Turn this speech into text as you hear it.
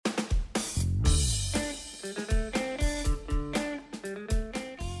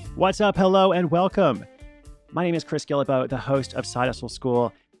What's up? Hello and welcome. My name is Chris Gillibo, the host of Side Hustle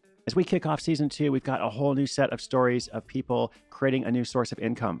School. As we kick off season 2, we've got a whole new set of stories of people creating a new source of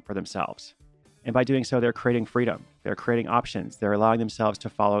income for themselves. And by doing so, they're creating freedom. They're creating options. They're allowing themselves to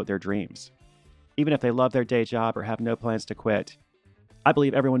follow their dreams. Even if they love their day job or have no plans to quit, I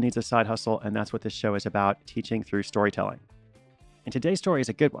believe everyone needs a side hustle, and that's what this show is about, teaching through storytelling. And today's story is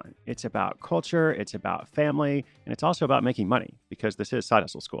a good one. It's about culture, it's about family, and it's also about making money, because this is Side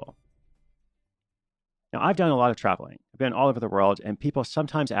Hustle School. Now, I've done a lot of traveling. I've been all over the world, and people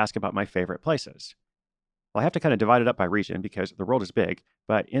sometimes ask about my favorite places. Well, I have to kind of divide it up by region because the world is big,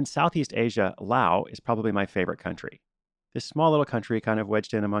 but in Southeast Asia, Laos is probably my favorite country. This small little country kind of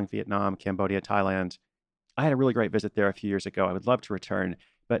wedged in among Vietnam, Cambodia, Thailand. I had a really great visit there a few years ago. I would love to return,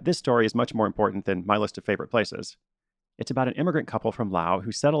 but this story is much more important than my list of favorite places. It's about an immigrant couple from Laos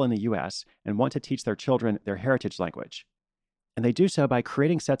who settle in the U.S. and want to teach their children their heritage language. And they do so by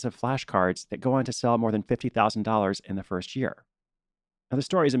creating sets of flashcards that go on to sell more than $50,000 in the first year. Now, the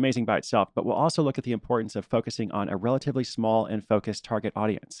story is amazing by itself, but we'll also look at the importance of focusing on a relatively small and focused target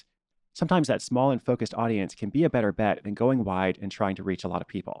audience. Sometimes that small and focused audience can be a better bet than going wide and trying to reach a lot of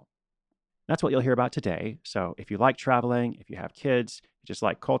people. That's what you'll hear about today. So if you like traveling, if you have kids, you just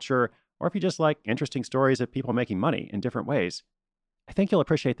like culture, or if you just like interesting stories of people making money in different ways, I think you'll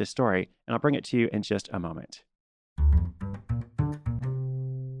appreciate this story, and I'll bring it to you in just a moment.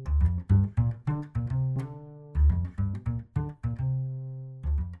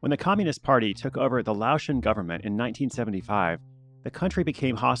 When the Communist Party took over the Laotian government in 1975, the country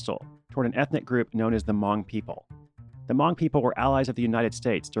became hostile toward an ethnic group known as the Hmong people. The Hmong people were allies of the United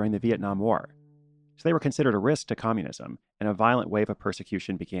States during the Vietnam War, so they were considered a risk to communism, and a violent wave of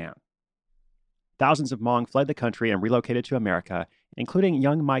persecution began. Thousands of Hmong fled the country and relocated to America, including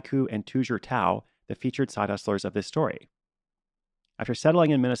young Maiku and Tuzher Tao, the featured side hustlers of this story. After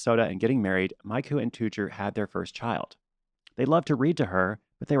settling in Minnesota and getting married, Maiku and Tuzher had their first child. They loved to read to her,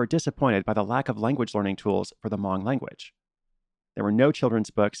 but they were disappointed by the lack of language learning tools for the Hmong language. There were no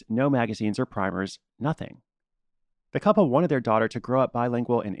children's books, no magazines or primers, nothing. The couple wanted their daughter to grow up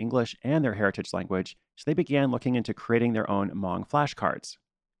bilingual in English and their heritage language, so they began looking into creating their own Hmong flashcards.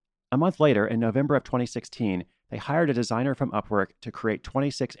 A month later, in November of 2016, they hired a designer from Upwork to create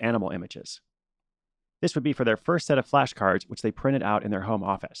 26 animal images. This would be for their first set of flashcards, which they printed out in their home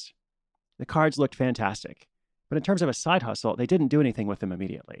office. The cards looked fantastic, but in terms of a side hustle, they didn't do anything with them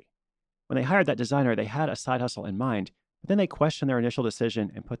immediately. When they hired that designer, they had a side hustle in mind, but then they questioned their initial decision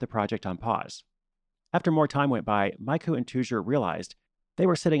and put the project on pause. After more time went by, Maiku and Tuzher realized they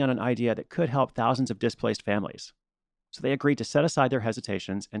were sitting on an idea that could help thousands of displaced families. So they agreed to set aside their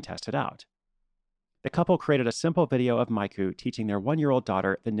hesitations and test it out. The couple created a simple video of Maiku teaching their 1-year-old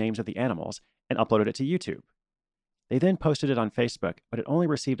daughter the names of the animals and uploaded it to YouTube. They then posted it on Facebook, but it only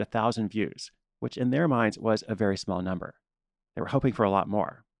received 1,000 views, which in their minds was a very small number. They were hoping for a lot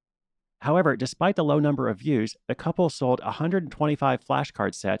more. However, despite the low number of views, the couple sold 125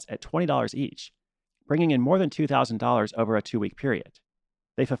 flashcard sets at $20 each, bringing in more than $2,000 over a 2-week period.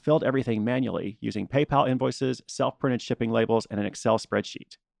 They fulfilled everything manually using PayPal invoices, self-printed shipping labels, and an Excel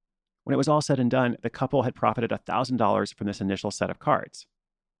spreadsheet. When it was all said and done, the couple had profited $1,000 from this initial set of cards.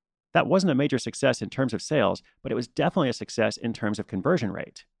 That wasn't a major success in terms of sales, but it was definitely a success in terms of conversion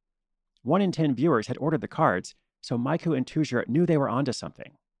rate. 1 in 10 viewers had ordered the cards, so Maiku and Tuzher knew they were onto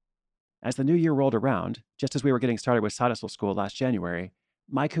something. As the new year rolled around, just as we were getting started with Side Hustle School last January,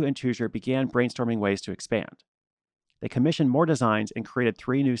 Maiku and Tuzher began brainstorming ways to expand. They commissioned more designs and created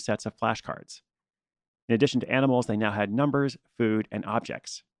 3 new sets of flashcards. In addition to animals, they now had numbers, food, and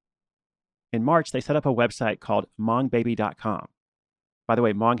objects. In March, they set up a website called hmongbaby.com. By the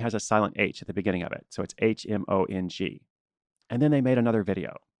way, Hmong has a silent H at the beginning of it, so it's Hmong. And then they made another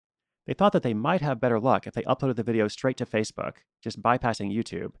video. They thought that they might have better luck if they uploaded the video straight to Facebook, just bypassing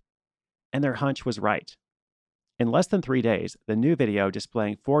YouTube. And their hunch was right. In less than 3 days, the new video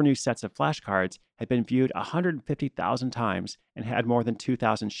displaying 4 new sets of flashcards had been viewed 150,000 times and had more than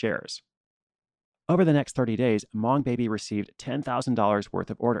 2,000 shares. Over the next 30 days, Hmong Baby received $10,000 worth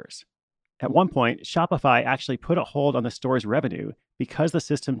of orders. At one point, Shopify actually put a hold on the store's revenue because the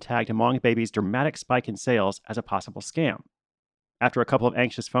system tagged Hmong Baby's dramatic spike in sales as a possible scam. After a couple of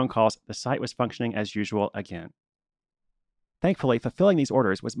anxious phone calls, the site was functioning as usual again. Thankfully, fulfilling these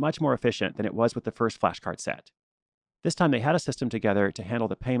orders was much more efficient than it was with the first flashcard set. This time they had a system together to handle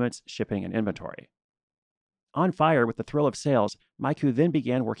the payments, shipping, and inventory. On fire with the thrill of sales, Maiku then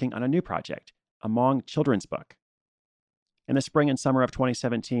began working on a new project, a Hmong children's book. In the spring and summer of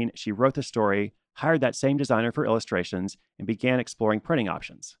 2017, she wrote the story, hired that same designer for illustrations, and began exploring printing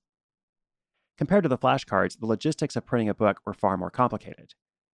options. Compared to the flashcards, the logistics of printing a book were far more complicated.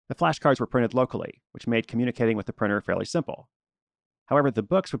 The flashcards were printed locally, which made communicating with the printer fairly simple. However, the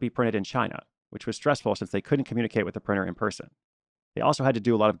books would be printed in China, which was stressful since they couldn't communicate with the printer in person. They also had to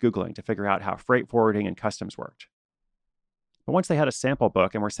do a lot of Googling to figure out how freight forwarding and customs worked. But once they had a sample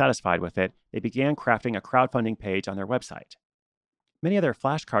book and were satisfied with it, they began crafting a crowdfunding page on their website. Many of their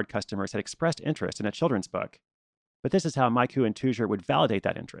flashcard customers had expressed interest in a children's book, but this is how Maiku and Tujer would validate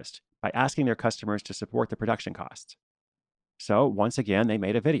that interest, by asking their customers to support the production costs. So, once again, they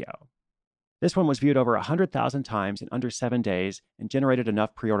made a video. This one was viewed over 100,000 times in under 7 days and generated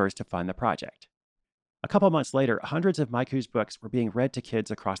enough pre-orders to fund the project. A couple months later, hundreds of Maiku's books were being read to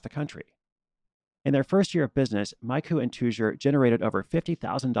kids across the country. In their first year of business, Maiku and Tujer generated over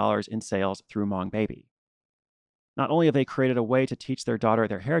 $50,000 in sales through Hmong Baby. Not only have they created a way to teach their daughter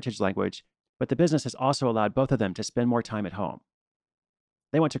their heritage language, but the business has also allowed both of them to spend more time at home.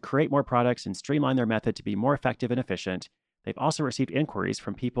 They want to create more products and streamline their method to be more effective and efficient. They've also received inquiries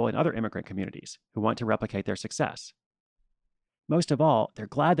from people in other immigrant communities who want to replicate their success. Most of all, they're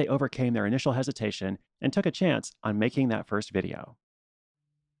glad they overcame their initial hesitation and took a chance on making that first video.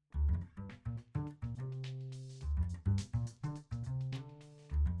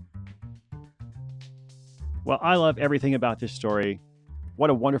 Well, I love everything about this story. What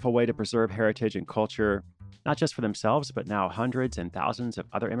a wonderful way to preserve heritage and culture, not just for themselves, but now hundreds and thousands of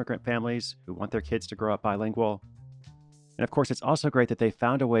other immigrant families who want their kids to grow up bilingual. And of course, it's also great that they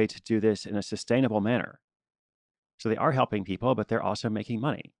found a way to do this in a sustainable manner. So they are helping people, but they're also making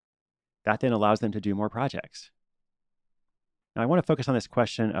money. That then allows them to do more projects. Now, I want to focus on this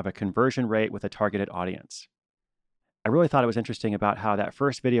question of a conversion rate with a targeted audience. I really thought it was interesting about how that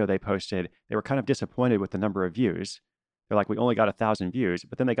first video they posted, they were kind of disappointed with the number of views. They're like, we only got 1,000 views,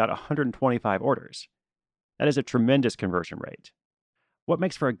 but then they got 125 orders. That is a tremendous conversion rate. What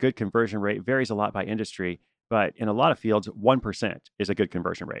makes for a good conversion rate varies a lot by industry, but in a lot of fields, 1% is a good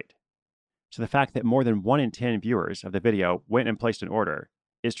conversion rate. So the fact that more than 1 in 10 viewers of the video went and placed an order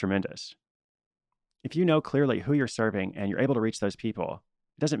is tremendous. If you know clearly who you're serving and you're able to reach those people,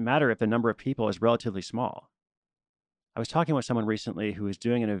 it doesn't matter if the number of people is relatively small. I was talking with someone recently who was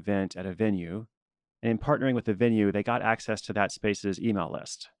doing an event at a venue, and in partnering with the venue, they got access to that space's email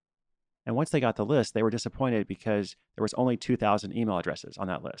list. And once they got the list, they were disappointed because there was only 2,000 email addresses on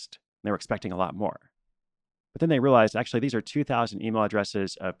that list. They were expecting a lot more. But then they realized, actually, these are 2,000 email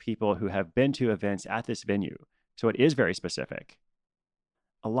addresses of people who have been to events at this venue. So it is very specific.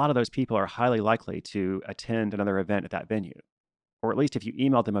 A lot of those people are highly likely to attend another event at that venue. Or at least if you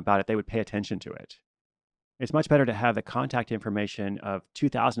emailed them about it, they would pay attention to it. It's much better to have the contact information of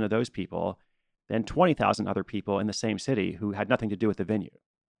 2,000 of those people than 20,000 other people in the same city who had nothing to do with the venue.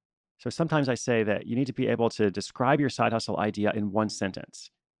 So sometimes I say that you need to be able to describe your side hustle idea in one sentence.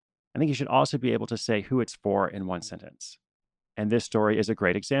 I think you should also be able to say who it's for in one sentence. And this story is a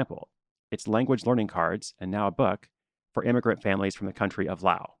great example. It's language learning cards, and now a book, for immigrant families from the country of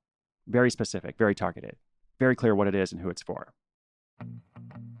Laos. Very specific, very targeted, very clear what it is and who it's for.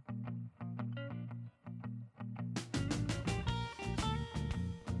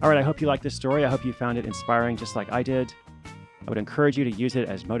 All right, I hope you liked this story. I hope you found it inspiring just like I did. I would encourage you to use it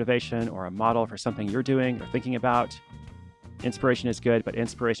as motivation or a model for something you're doing or thinking about. Inspiration is good, but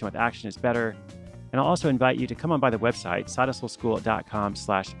inspiration with action is better. And I'll also invite you to come on by the website,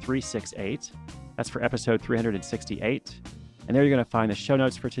 sidehustleschool.com/368. That's for episode 368. And there you're going to find the show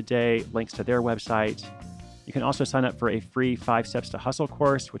notes for today, links to their website. You can also sign up for a free 5 Steps to Hustle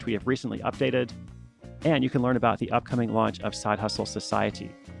course, which we have recently updated. And you can learn about the upcoming launch of Side Hustle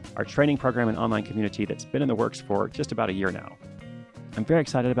Society, our training program and online community that's been in the works for just about a year now. I'm very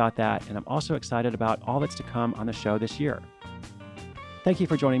excited about that, and I'm also excited about all that's to come on the show this year. Thank you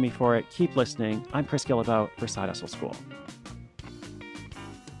for joining me for it. Keep listening. I'm Chris Guillebeau for Side Hustle School.